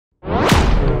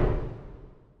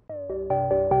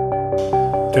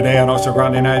Today on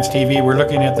OsoGrandeKnives TV, we're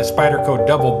looking at the Spyderco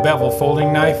Double Bevel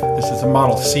folding knife. This is a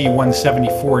model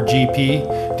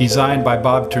C174GP, designed by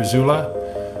Bob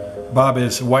Terzoula. Bob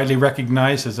is widely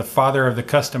recognized as the father of the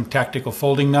custom tactical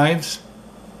folding knives.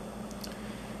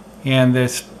 And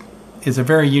this is a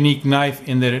very unique knife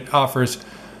in that it offers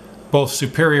both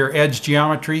superior edge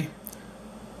geometry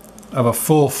of a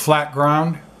full flat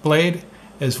ground blade,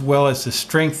 as well as the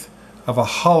strength of a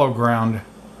hollow ground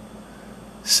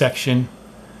section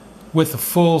with a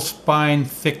full spine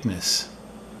thickness.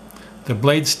 The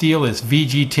blade steel is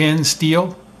VG10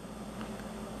 steel.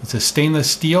 It's a stainless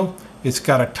steel. It's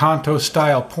got a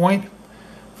tanto-style point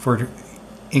for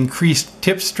increased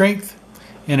tip strength,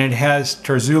 and it has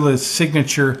Terzoula's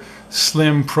signature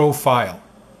slim profile.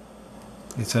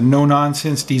 It's a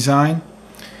no-nonsense design.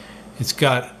 It's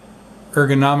got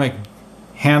ergonomic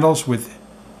handles with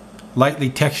lightly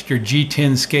textured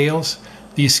G10 scales.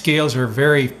 These scales are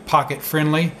very pocket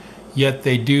friendly, yet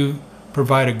they do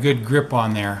provide a good grip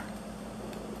on there.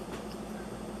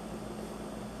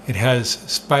 It has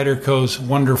Spyderco's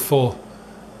wonderful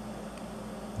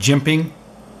jimping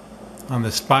on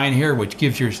the spine here, which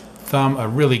gives your thumb a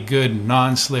really good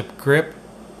non-slip grip.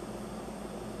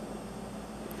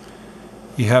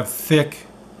 You have thick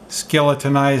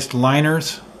skeletonized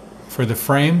liners for the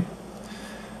frame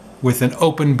with an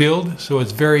open build, so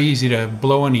it's very easy to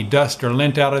blow any dust or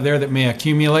lint out of there that may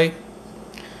accumulate.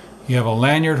 You have a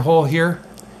lanyard hole here.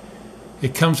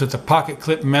 It comes with a pocket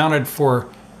clip mounted for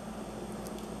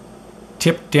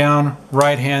tip down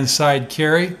right hand side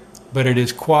carry, but it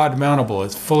is quad mountable.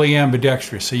 It's fully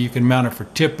ambidextrous, so you can mount it for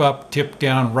tip up, tip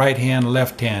down, right hand,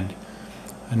 left hand.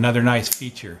 Another nice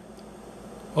feature.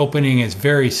 Opening is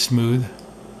very smooth.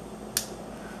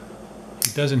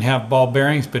 It doesn't have ball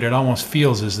bearings, but it almost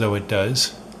feels as though it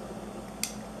does.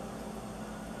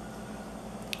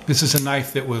 This is a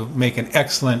knife that will make an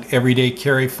excellent everyday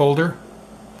carry folder.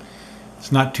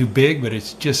 It's not too big, but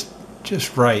it's just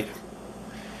right.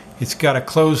 It's got a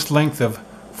closed length of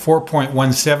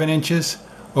 4.17 inches.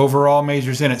 Overall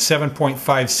measures in at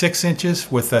 7.56 inches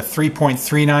with a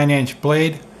 3.39 inch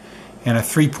blade and a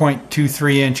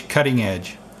 3.23 inch cutting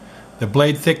edge. The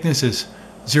blade thickness is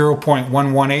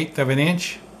 0.118 of an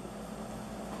inch.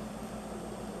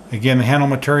 Again, the handle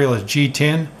material is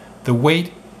G10. The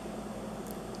weight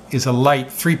is a light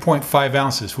 3.5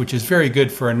 ounces, which is very good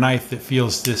for a knife that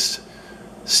feels this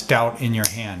stout in your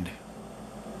hand.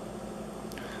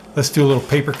 Let's do a little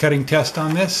paper cutting test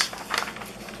on this.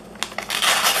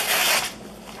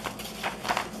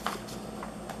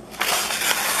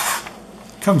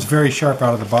 Comes very sharp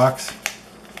out of the box.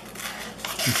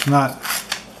 It's not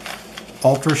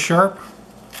ultra sharp,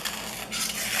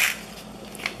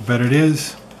 but it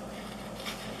is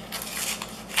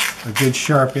a good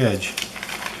sharp edge.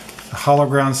 The hollow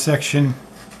ground section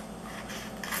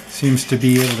seems to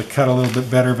be able to cut a little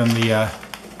bit better than the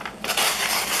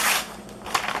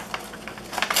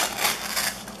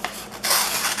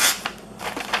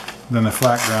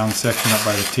flat ground section up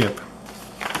by the tip.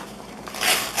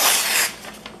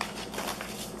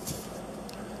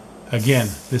 Again,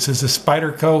 this is a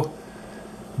Spyderco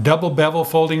Double Bevel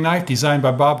folding knife designed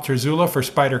by Bob Terzoula for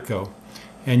Spyderco.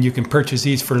 And you can purchase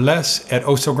these for less at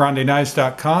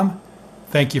OsoGrandeKnives.com.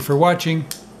 Thank you for watching,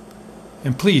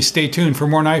 and please stay tuned for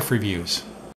more knife reviews.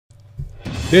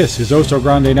 This is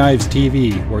OsoGrandeKnives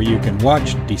TV, where you can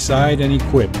watch, decide, and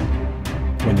equip.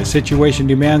 When the situation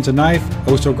demands a knife,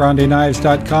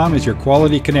 OsoGrandeKnives.com is your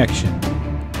quality connection.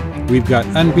 We've got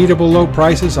unbeatable low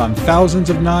prices on thousands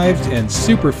of knives and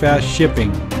super fast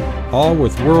shipping, all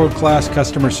with world-class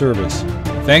customer service.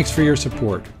 Thanks for your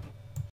support.